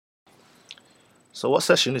So what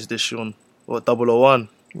session is this, Sean? What, 001?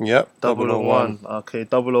 Yep, Double double O O One. One. Okay,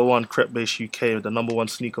 001 Crep Base UK, the number one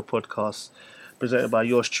sneaker podcast, presented by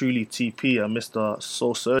yours truly, TP and Mr.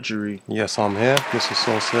 Soul Surgery. Yes, I'm here. This is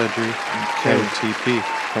Soul Surgery. Okay. Here with TP.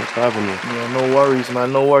 Thanks for having me. Yeah, no worries,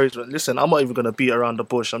 man. No worries. Listen, I'm not even gonna beat around the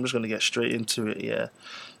bush. I'm just gonna get straight into it. Yeah,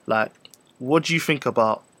 like, what do you think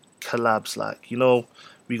about collabs? Like,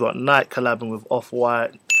 we got Nike collabing with Off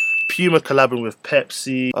White, Puma collabing with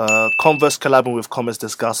Pepsi, Converse collabing with Commerce des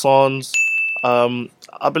Garçons.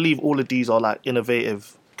 I believe all of these are like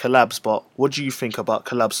innovative collabs, but what do you think about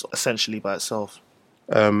collabs essentially by itself?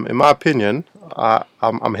 In my opinion,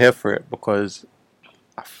 I'm here for it because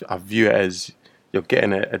I view it as you're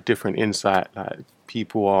getting a different insight. Like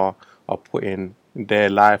people are putting their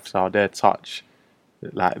lifestyle, their touch,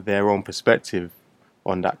 like their own perspective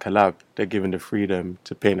on that collab. They're given the freedom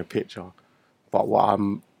to paint a picture. But what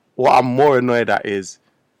I'm more annoyed at is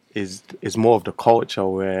more of the culture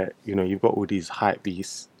where you've got all these hype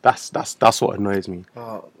beasts. That's what annoys me.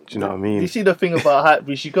 Do you know what I mean? You see the thing about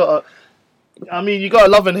hypebeast, you gotta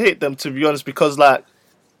love and hate them, to be honest, because like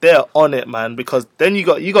they're on it, man. Because then you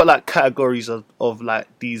got like categories of like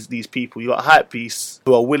these people. You got hypebeasts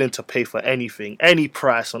who are willing to pay for anything, any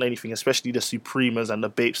price on anything, especially the Supremas and the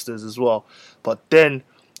Bapesters as well. But then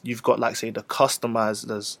you've got, like, say, the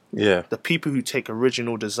customizers, the people who take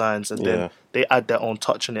original designs and then they add their own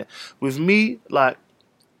touch on it. With me, like,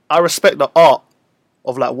 I respect the art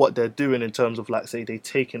of like what they're doing in terms of, like, say, they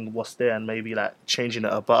taking what's there and maybe like changing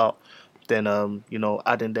it about, then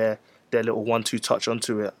adding their little 1-2 touch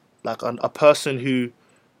onto it. Like a person who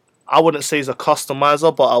I wouldn't say is a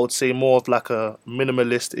customizer, but I would say more of like a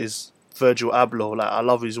minimalist is Virgil Abloh. Like, I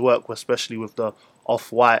love his work, especially with the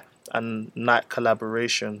Off-White and Nike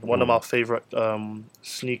collaboration. One of my favorite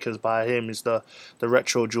sneakers by him is the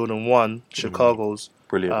retro Jordan 1 Chicago's,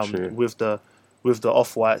 Brilliant shoe. with the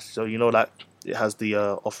Off-White. So like it has the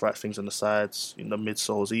Off-White things on the sides, in the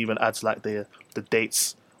midsoles. It even adds like the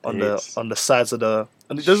dates on the sides of the,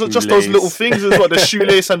 and there's just those little things as well, the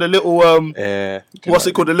shoelace and the little what's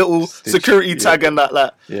it called, the little stitch, security tag and that,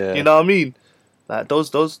 like, Yeah. you know what I mean? Like those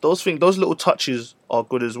things, those little touches are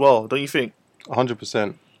good as well, don't you think?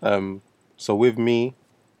 100%. So with me,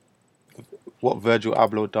 what Virgil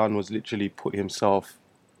Abloh done was literally put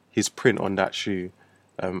his print on that shoe.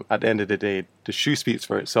 At the end of the day, the shoe speaks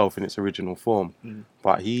for itself in its original form.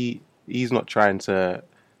 But he's not trying to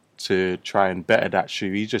try and better that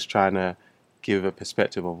shoe. He's just trying to give a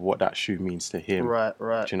perspective of what that shoe means to him. Right.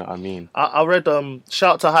 Do you know what I mean? I read,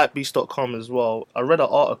 shout out to hypebeast.com as well. I read an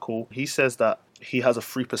article. He says that he has a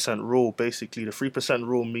 3% rule. Basically, the 3%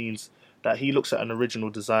 rule means that he looks at an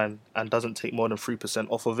original design and doesn't take more than 3%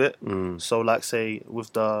 off of it. So, like, say,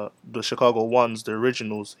 with the Chicago ones, the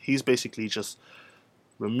originals, he's basically just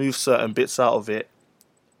removed certain bits out of it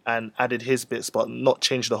and added his bits, but not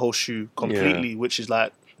changed the whole shoe completely, which is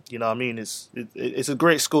like, you know what I mean? It's a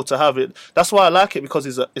great skill to have it. That's why I like it, because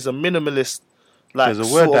it's a minimalist. Like,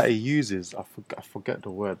 there's a word that he uses. I forget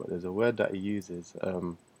the word, but there's a word that he uses.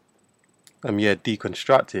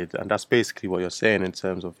 Deconstructed, and that's basically what you're saying in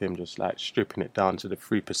terms of him just like stripping it down to the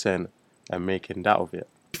 3% and making that of it.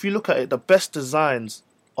 If you look at it, the best designs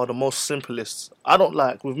are the most simplest. I don't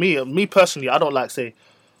like, with me personally, I don't like, say,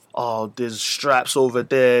 oh, there's straps over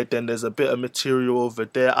there, then there's a bit of material over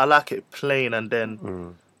there. I like it plain, and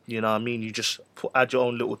then you know what I mean, you just add your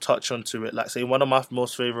own little touch onto it. Like, say, one of my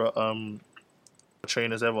most favorite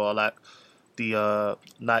trainers ever are like the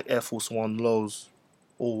Nike Air Force One lows,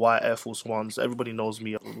 all white Air Force Ones. Everybody knows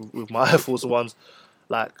me with my Air Force Ones.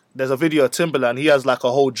 Like, there's a video of Timberland. He has like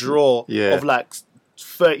a whole drawer of like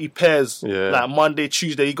 30 pairs. Like Monday,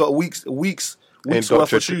 Tuesday, he got weeks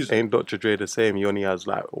worth of shoes. Ain't Dr. Dre the same? He only has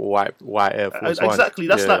like white Air Force One. Exactly.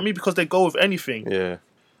 That's like me, because they go with anything. Yeah.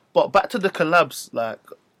 But back to the collabs, like,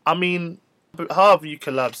 I mean, how I view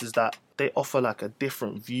collabs is that they offer like a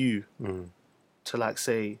different view to, like,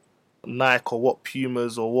 say, Nike or what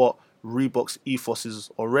Pumas or what Reebok's ethos is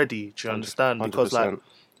already. Do you understand? 100%. Because, like,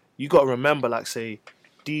 you got to remember, like, say,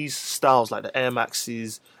 these styles like the Air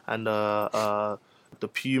Maxes and the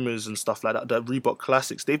Pumas and stuff like that, the Reebok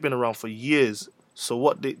Classics, they've been around for years. So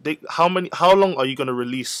what how long are you going to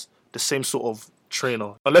release the same sort of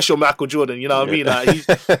trainer? Unless you're Michael Jordan, you know what I mean? Like,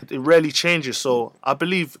 it rarely changes. So I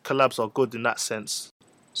believe collabs are good in that sense.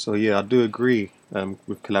 So yeah, I do agree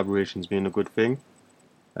with collaborations being a good thing.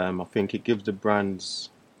 I think it gives the brands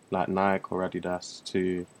like Nike or Adidas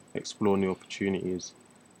to explore new opportunities,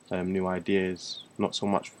 new ideas, not so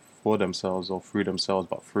much for themselves or through themselves,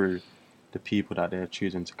 but through the people that they're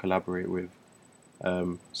choosing to collaborate with.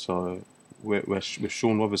 So with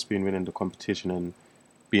Sean Wotherspoon winning the competition and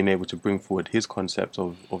being able to bring forward his concept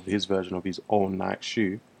of his version of his own Nike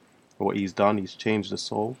shoe. What he's done, he's changed the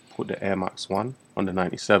sole, put the Air Max 1 on the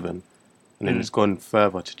 97, and then it's gone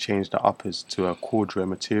further to change the uppers to a corduroy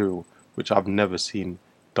material, which I've never seen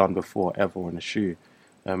done before ever on a shoe.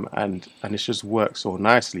 And it's just worked so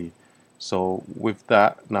nicely. So with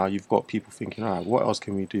that, now you've got people thinking, all right, what else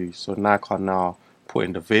can we do? So Nike are now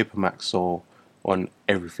putting the Vapor Max sole on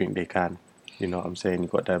everything they can. You know what I'm saying?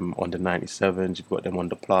 You've got them on the 97s, you've got them on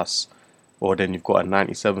the Plus, or then you've got a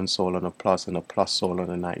 97 sole on a Plus and a Plus sole on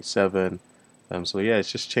a 97. So yeah,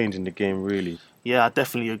 it's just changing the game really. Yeah, I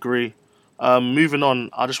definitely agree. Moving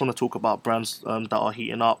on, I just want to talk about brands that are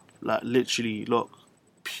heating up. Like literally, look,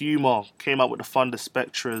 Puma came out with the Thunder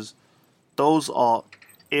Spectras. Those are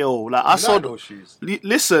ill. Like I saw those shoes.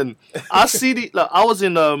 Listen, I see the. Like I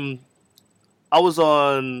was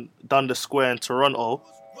on Dundas Square in Toronto,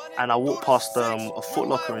 and I walked past a Foot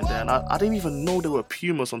Locker in there, and I didn't even know they were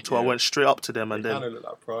Pumas until I went straight up to them, and They then kind of look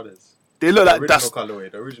like Pradas. they look like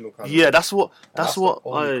The original colorway. Yeah, that's what The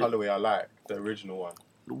only colorway I like, the original one.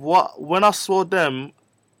 When I saw them,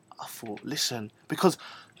 I thought, listen, because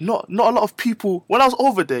not a lot of people, when I was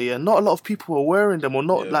over there, yeah, not a lot of people were wearing them or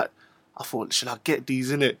not. Yeah. Like, I thought, should I get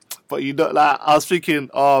these in it? But you know, like I was thinking,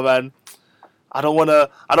 oh man, I don't wanna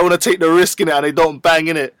take the risk in it and they don't bang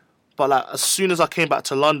in it. But like as soon as I came back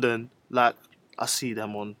to London, like I see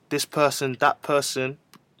them on this person, that person,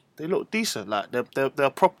 they look decent. Like they're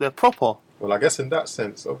proper. Well, I guess in that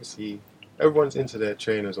sense, obviously, everyone's into their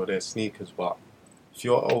trainers or their sneakers, but if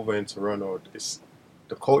you're over in Toronto,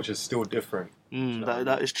 the culture's still different.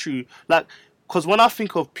 That is true. Like, because when I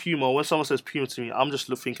think of Puma, when someone says Puma to me, I'm just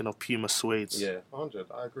thinking of Puma suedes. Yeah, 100.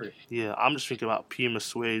 I agree. Yeah, I'm just thinking about Puma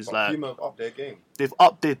suedes. But like Puma have upped their game.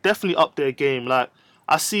 They've definitely upped their game. Like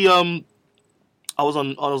I see, I was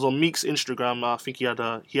on Meek's Instagram. I think he had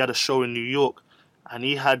a show in New York, and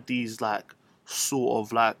he had these like sort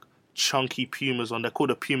of like chunky Pumas on. They're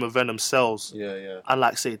called the Puma Venom cells. Yeah. And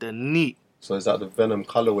like say they're neat. So is that the Venom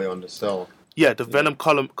colorway on the cell? Yeah, the Venom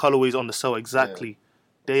colorways on the cell exactly.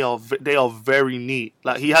 Yeah. They are very neat.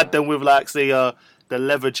 Like he had them with like say the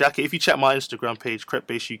leather jacket. If you check my Instagram page, Crep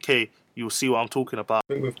Base UK, you'll see what I'm talking about.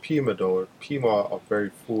 I think with Puma though, Puma are very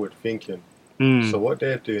forward thinking. So what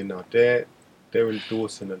they're doing now, they're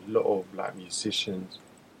endorsing a lot of like musicians,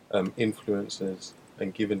 influencers,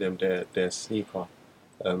 and giving them their sneaker.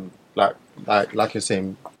 Like you're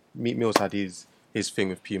saying, Meek Mill's had his thing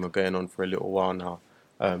with Puma going on for a little while now.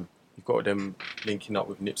 You've got them linking up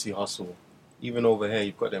with Nipsey Hussle. Even over here,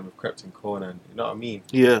 you've got them with Krypton Conan. You know what I mean?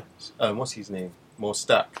 Yeah. What's his name? Mo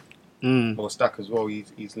Stack. Mo Stack as well.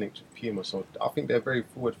 He's linked with Puma. So I think they're very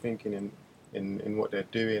forward thinking in what they're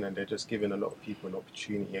doing, and they're just giving a lot of people an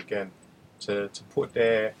opportunity again to put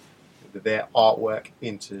their artwork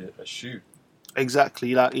into a shoe.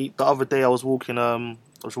 Exactly. Like the other day, I was walking down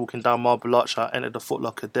Marble Arch. I entered the Foot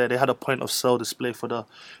Locker there. They had a point of sale display for the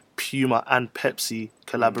Puma and Pepsi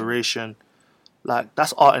collaboration. Like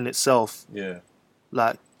that's art in itself. Yeah.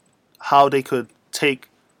 Like how they could take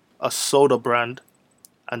a soda brand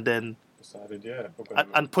and then Decided,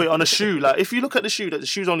 and put it on a shoe. Like if you look at the shoe, the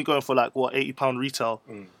shoe's only going for like what £80 retail,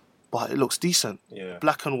 but it looks decent. Yeah.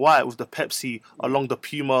 Black and white with the Pepsi along the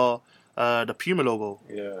Puma logo.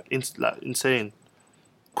 Yeah. Insane.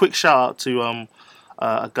 Quick shout out to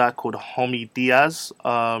a guy called Homie Diaz.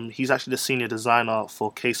 He's actually the senior designer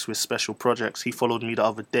for K-Swiss Special Projects. He followed me the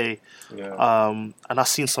other day. Yeah. And I've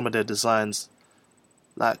seen some of their designs.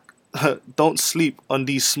 Like, don't sleep on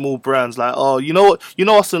these small brands. Like, oh, you know what? You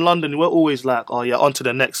know us in London, we're always like, oh yeah, on to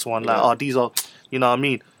the next one. Like, oh, these are, you know what I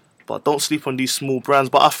mean? But don't sleep on these small brands.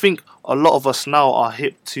 But I think a lot of us now are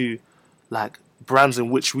hip to like brands in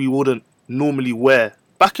which we wouldn't normally wear.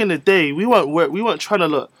 Back in the day, we weren't trying to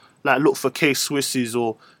look for K-Swisses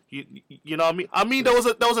or you know what I mean? I mean there was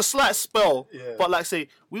a slight spell, but like say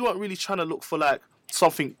we weren't really trying to look for like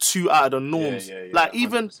something too out of the norms. Like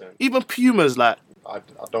 100%. even Pumas, like I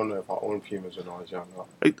don't know if I owned Pumas when I was younger.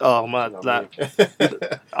 Oh man,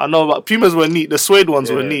 I know about Pumas were neat. The suede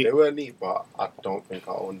ones were neat. They were neat, but I don't think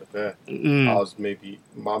I owned a pair. I was maybe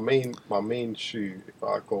my main shoe, if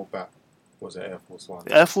I go back, was an Air Force One.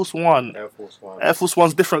 Air Force One. Air Force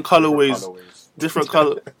One's different colorways. Different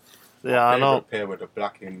color. Yeah, I know. Pair with the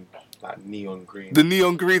black and like neon green. The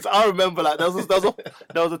neon greens. I remember like there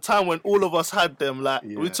was a time when all of us had them. Like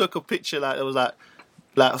we took a picture. Like it was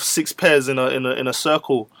like 6 pairs in a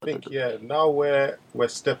circle. I think now we're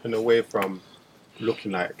stepping away from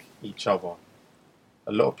looking like each other.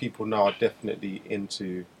 A lot of people now are definitely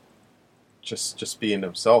into just being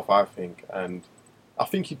themselves, I think, and I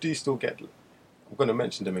think you do still get. I'm going to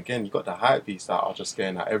mention them again. You got the hype beasts that are just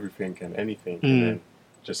getting at everything and anything, and then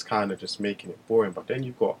just kind of just making it boring. But then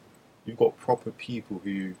you've got proper people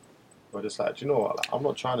who are just like, do you know what? Like, I'm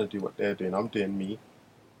not trying to do what they're doing. I'm doing me.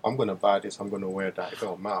 I'm gonna buy this. I'm gonna wear that. It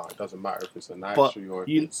don't matter. It doesn't matter if it's a nice But shoe or if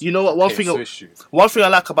it's you know what? a Swiss shoe. One thing I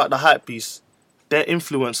like about the hype beast, they're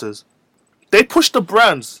influencers. They push the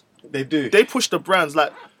brands. They do. They push the brands.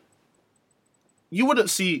 Like, you wouldn't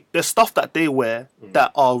see there's stuff that they wear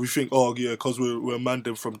that we think, oh yeah, because we're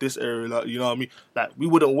mandem from this area, like, you know what I mean? Like, we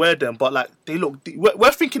wouldn't wear them, but like they look.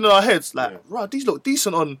 We're thinking in our heads like, right, these look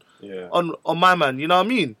decent on my man. You know what I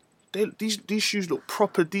mean? These shoes look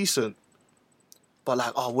proper decent. But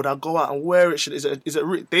like, would I go out and wear it? Is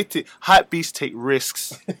it hype beasts take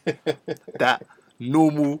risks that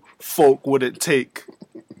normal folk wouldn't take?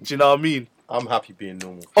 Do you know what I mean? I'm happy being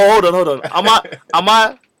normal. Oh, hold on.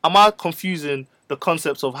 Am I confusing the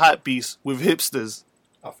concepts of hype beasts with hipsters?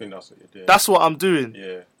 I think that's what you're doing. That's what I'm doing.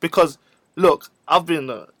 Yeah. Because look, I've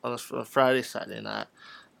been on a Friday, Saturday night.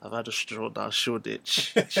 I've had a stroll down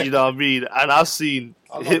Shoreditch. You know what I mean? And I've seen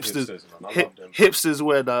hipsters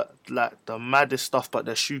wear the maddest stuff, but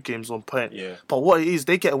their shoe game's on point. Yeah. But what it is,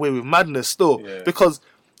 they get away with madness still. Yeah. Because,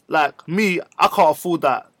 like me, I can't afford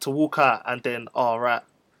that to walk out and then, right,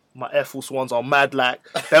 my Air Force Ones are mad, like,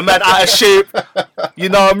 they're mad out of shape. You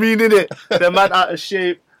know what I mean, innit? They're mad out of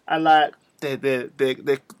shape and like they're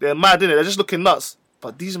mad, innit? They're just looking nuts.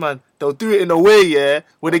 But these man, they'll do it in a way,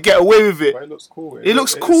 where they get away with it. But it looks cool. It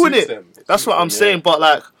looks cool, innit? That's what I'm saying. But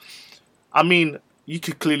like, I mean, you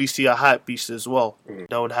could clearly see a hype beast as well.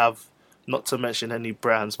 They would have, not to mention any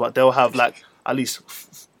brands, but they'll have like at least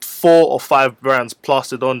 4 or 5 brands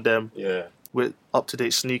plastered on them. Yeah. With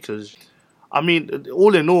up-to-date sneakers. I mean,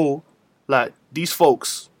 all in all, like, these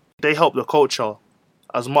folks, they help the culture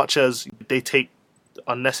as much as they take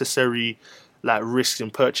unnecessary like risks in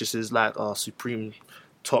purchases, like Supreme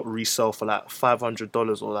top resale for like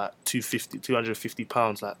 $500 or like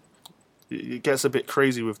 £250. Like, it gets a bit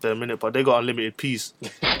crazy with them, innit? But they got unlimited peace.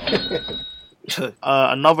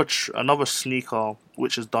 Another sneaker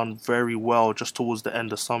which has done very well just towards the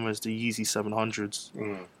end of summer is the Yeezy 700s.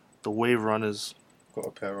 The Wave Runners. Got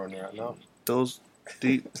a pair on right now.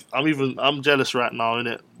 I'm jealous right now,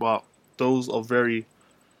 innit? But those are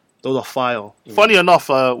fire. Funny enough,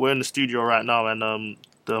 we're in the studio right now, and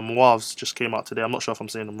the Moaves just came out today. I'm not sure if I'm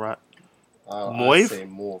saying them right. I'd say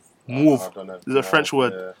Mauve. Mauve. I don't know. It's a French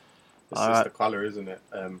word. Yeah. It's just the colour, isn't it?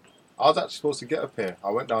 I was actually supposed to get a pair. I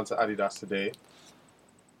went down to Adidas today.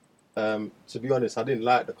 To be honest, I didn't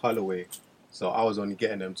like the colourway, so I was only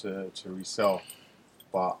getting them to resell.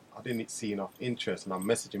 But I didn't see enough interest, and I'm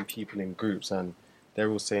messaging people in groups, and they're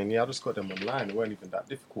all saying, I just got them online. It weren't even that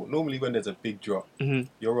difficult. Normally when there's a big drop,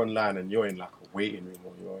 you're online and you're in like a waiting room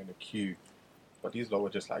or you're in a queue. But these lot were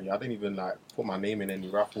just like, I didn't even like put my name in any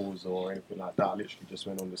raffles or anything like that. I literally just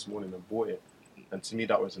went on this morning and bought it. And to me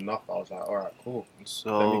that was enough. I was like, alright, cool.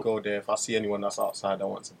 So let me go there. If I see anyone that's outside that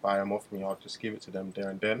wants to buy them off me, I'll just give it to them there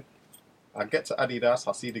and then. I get to Adidas,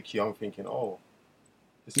 I see the queue, I'm thinking,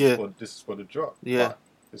 this is for the drop. Yeah. But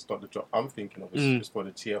it's not the drop I'm thinking of. It's for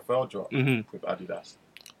the TFL drop with Adidas.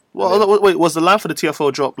 Well, wait, was the line for the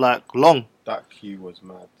TFL drop like long? That queue was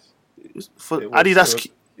mad. Adidas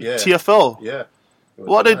TFL? Yeah.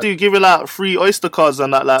 What they do, giving like free Oyster cards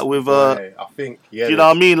and that, like with I think you know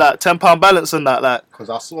what I mean, like £10 balance and that, like. Because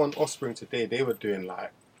I saw on Offspring today they were doing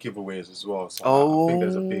like giveaways as well. So I think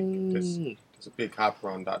there's a big hype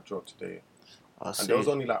around that drop today. And there was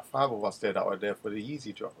only like 5 of us there that were there for the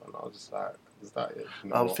Yeezy drop, and I was just like, is that it?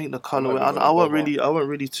 I think the colourway. I wasn't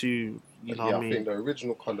really too. You know what I mean? I think the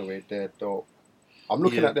original colourway, they're dope. I'm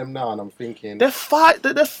looking at them now and I'm thinking they're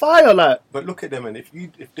fire, like. But look at them, and if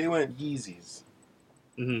they weren't Yeezys,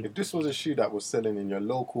 if this was a shoe that was selling in your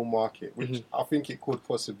local market, which I think it could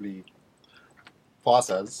possibly pass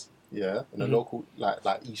as, in a local like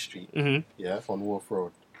E Street, on Wharf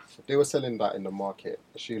Road. If they were selling that in the market,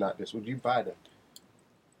 a shoe like this, would you buy them?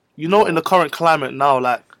 You know, in the current climate now,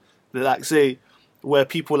 like say where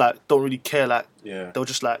people like don't really care, like they'll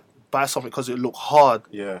just like buy something because it look hard.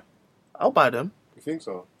 Yeah, I'll buy them. You think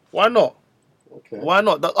so? Why not? Okay. Why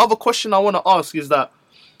not? The other question I want to ask is that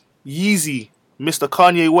Yeezy, Mr.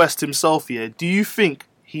 Kanye West himself, do you think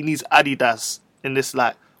he needs Adidas in this,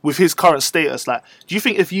 like, with his current status? Like, do you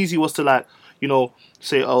think if Yeezy was to, like, you know,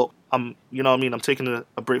 say, you know what I mean, I'm taking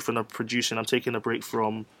a break from the producing, I'm taking a break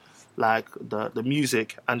from, like, the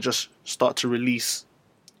music, and just start to release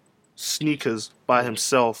sneakers by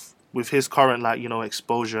himself with his current, like, you know,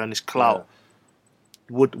 exposure and his clout,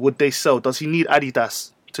 would they sell? Does he need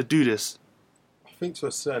Adidas to do this? I think to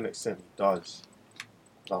a certain extent he does.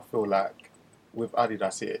 I feel like with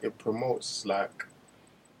Adidas it promotes like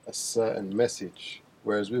a certain message,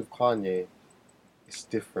 whereas with Kanye it's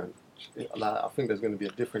different. Like I think there's going to be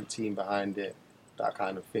a different team behind it, that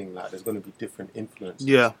kind of thing. Like there's going to be different influences.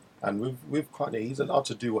 Yeah. And with Kanye, he's allowed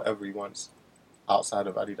to do whatever he wants outside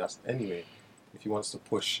of Adidas anyway. If he wants to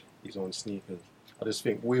push his own sneakers, I just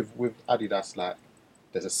think with Adidas, like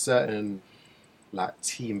there's a certain like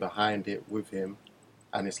team behind it with him,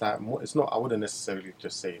 and it's like it's not. I wouldn't necessarily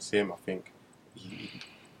just say it's him. I think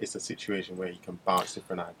it's a situation where he can bounce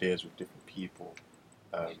different ideas with different people.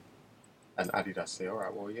 And Adidas say, all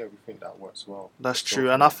right, well, yeah, we think that works well. That's true,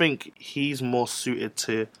 and I think he's more suited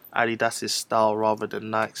to Adidas's style rather than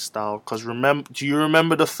Nike's style. Because do you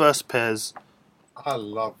remember the first pairs? I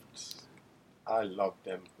loved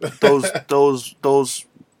them. those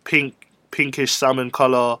pinkish salmon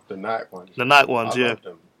color. The Nike ones. The Nike ones, I yeah. loved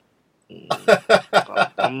them.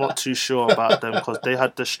 I'm not too sure about them because they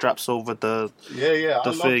had the straps over the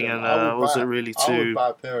thing, and I wasn't really too. I would buy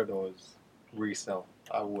a pair of those resell.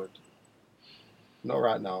 I would. Not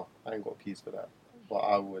right now. I ain't got peas for that, but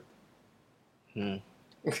I would. I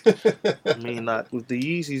mean, like with the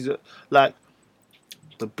Yeezys, like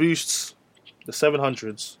the Boosts, the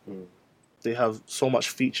 700s, they have so much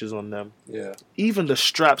features on them. Yeah. Even the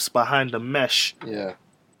straps behind the mesh. Yeah.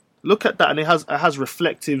 Look at that, and it has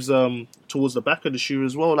reflectives towards the back of the shoe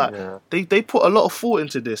as well. Like they put a lot of thought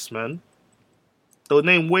into this, man. The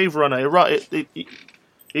name Wave Runner,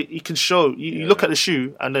 it can show. You look at the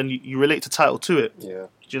shoe, and then you relate the title to it. Yeah.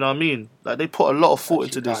 Do you know what I mean? Like they put a lot of thought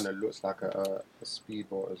into this. It kind of looks like a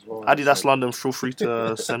speedboat as well. Adidas London, feel free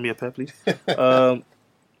to send me a pair, please. But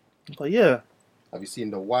yeah. Have you seen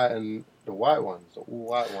the white ones, the all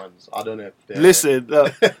white ones? I don't know if they're... Listen,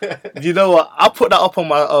 you know what? I put that up on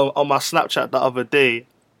my Snapchat the other day,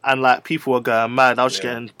 and like people were going mad. I was just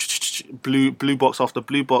getting blue box after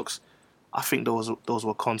blue box. I think those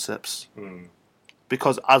were concepts.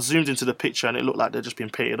 Because I zoomed into the picture and it looked like they're just being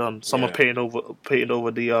painted on. Someone painted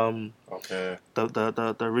over the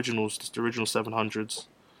the originals, the original 700s.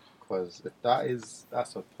 Because if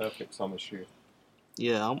that's a perfect summer shoe.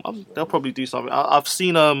 Yeah, they'll probably do something. I've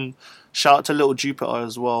seen shout out to Little Jupiter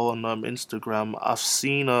as well on Instagram. I've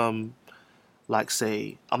seen like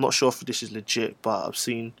say, I'm not sure if this is legit, but I've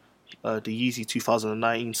seen the Yeezy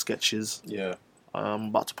 2019 sketches. Yeah. I'm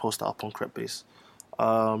about to post that up on Crepbase.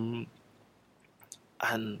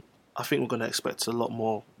 And I think we're going to expect a lot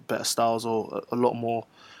more better styles or a lot more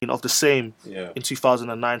of the same in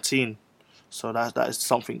 2019. So that is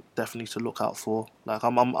something definitely to look out for. Like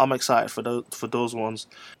I'm excited for those ones.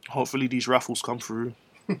 Hopefully these raffles come through.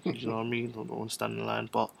 You know what I mean? I don't understand the line,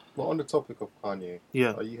 but on the topic of Kanye,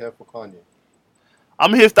 are you here for Kanye?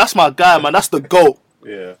 I'm here. That's my guy, man. That's the GOAT.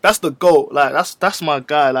 Yeah, that's the GOAT. Like that's my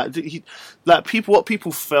guy. Like what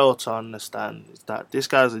people fail to understand is that this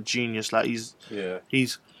guy's a genius. Like he's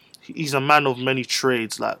a man of many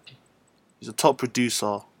trades. Like he's a top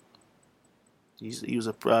producer. He was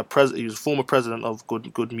a former president of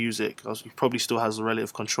Good Music. He probably still has a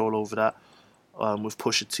relative control over that with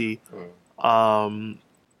Pusha T.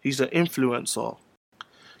 He's an influencer.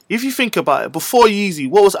 If you think about it, before Yeezy,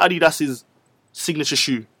 what was Adidas's signature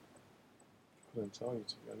shoe? I couldn't tell you,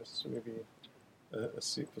 to be honest. Maybe a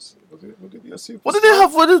super. Would it be a super? What did they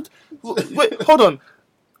have? Wait, hold on.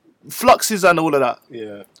 Fluxes and all of that.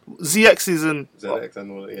 Yeah. ZXs and ZX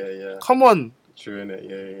and all that. Yeah. Come on. True, innit?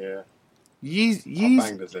 Yeah. Yeezy. I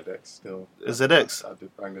banged the ZX still. ZX. I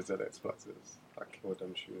did bang the ZX fluxes. I killed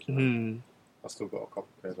them shoes. I still got a couple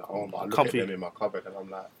pairs at home, but I look at them in my cupboard and I'm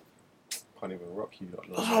like, can't even rock you. That's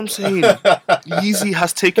what I'm saying. Yeezy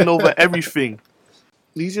has taken over everything.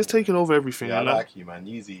 Yeezy has taken over everything. Yeah, I like you, man.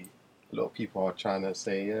 Yeezy. A lot of people are trying to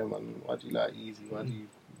say, yeah, man, why do you like Yeezy? Why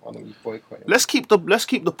don't you boycott him? Let's keep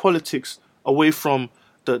the politics away from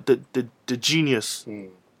the genius.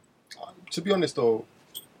 To be honest, though,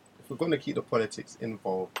 if we're going to keep the politics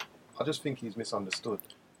involved, I just think he's misunderstood.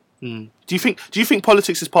 Do you think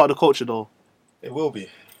politics is part of the culture, though? It will be,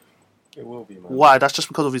 man. Why? That's just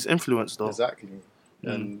because of his influence, though. Exactly,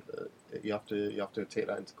 and you have to take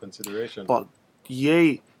that into consideration. But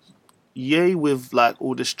Ye with like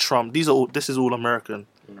all this Trump, this is all American.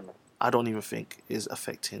 I don't even think is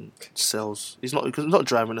affecting sales. It's not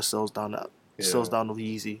driving the sales down of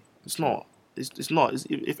Yeezy. It's not. It's not.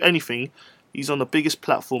 If anything, he's on the biggest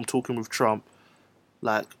platform talking with Trump.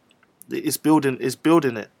 Like it's building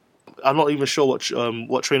it. I'm not even sure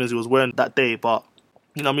what trainers he was wearing that day, but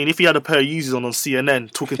you know what I mean, if he had a pair of Yeezys on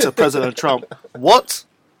CNN talking to President Trump, what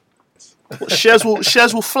shares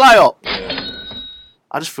will fly up.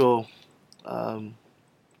 I just feel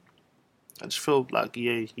like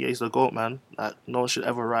he's the GOAT, man. Like no one should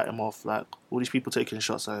ever write him off. Like all these people taking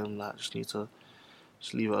shots at him, like just need to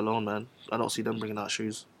leave it alone, man. I don't see them bringing out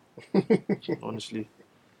shoes. Honestly.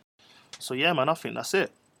 So yeah, man, I think that's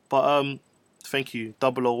it. But thank you,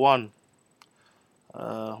 001.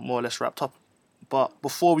 More or less wrapped up. But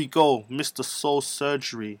before we go, Mr. Soul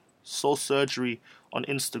Surgery on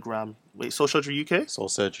Instagram. Wait, Soul Surgery UK? Soul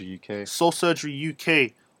Surgery UK. Soul Surgery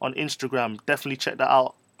UK on Instagram. Definitely check that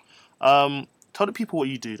out. Tell the people what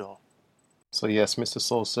you do though. So yes, Mr.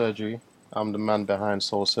 Soul Surgery. I'm the man behind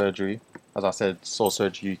Soul Surgery. As I said, Soul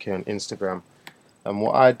Surgery UK on Instagram. And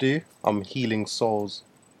what I do, I'm healing souls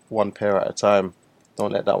one pair at a time.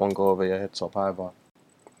 Don't let that one go over your head top either.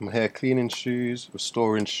 I'm here cleaning shoes,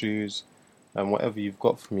 restoring shoes, and whatever you've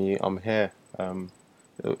got for me, I'm here.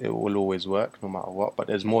 It will always work no matter what, but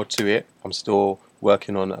there's more to it. I'm still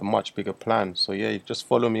working on a much bigger plan. So yeah, just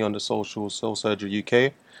follow me on the socials, Soul Surgery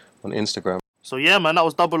UK on Instagram. So yeah, man, that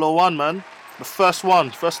was 001, man. The first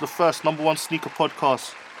one, first of the first, #1 sneaker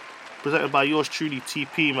podcast. Presented by yours truly,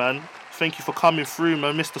 TP, man. Thank you for coming through,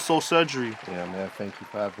 man, Mr. Soul Surgery. Yeah, man, thank you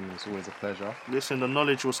for having me. It's always a pleasure. Listen, the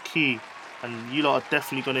knowledge was key, and you lot are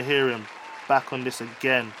definitely going to hear him back on this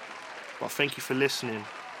again. But thank you for listening.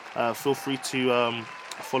 Feel free to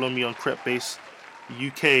follow me on Crepbase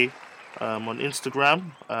UK on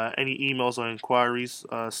Instagram. Any emails or inquiries,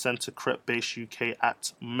 send to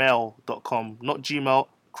crepbaseuk@mail.com. Not Gmail,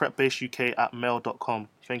 crepbaseuk@mail.com.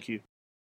 Thank you.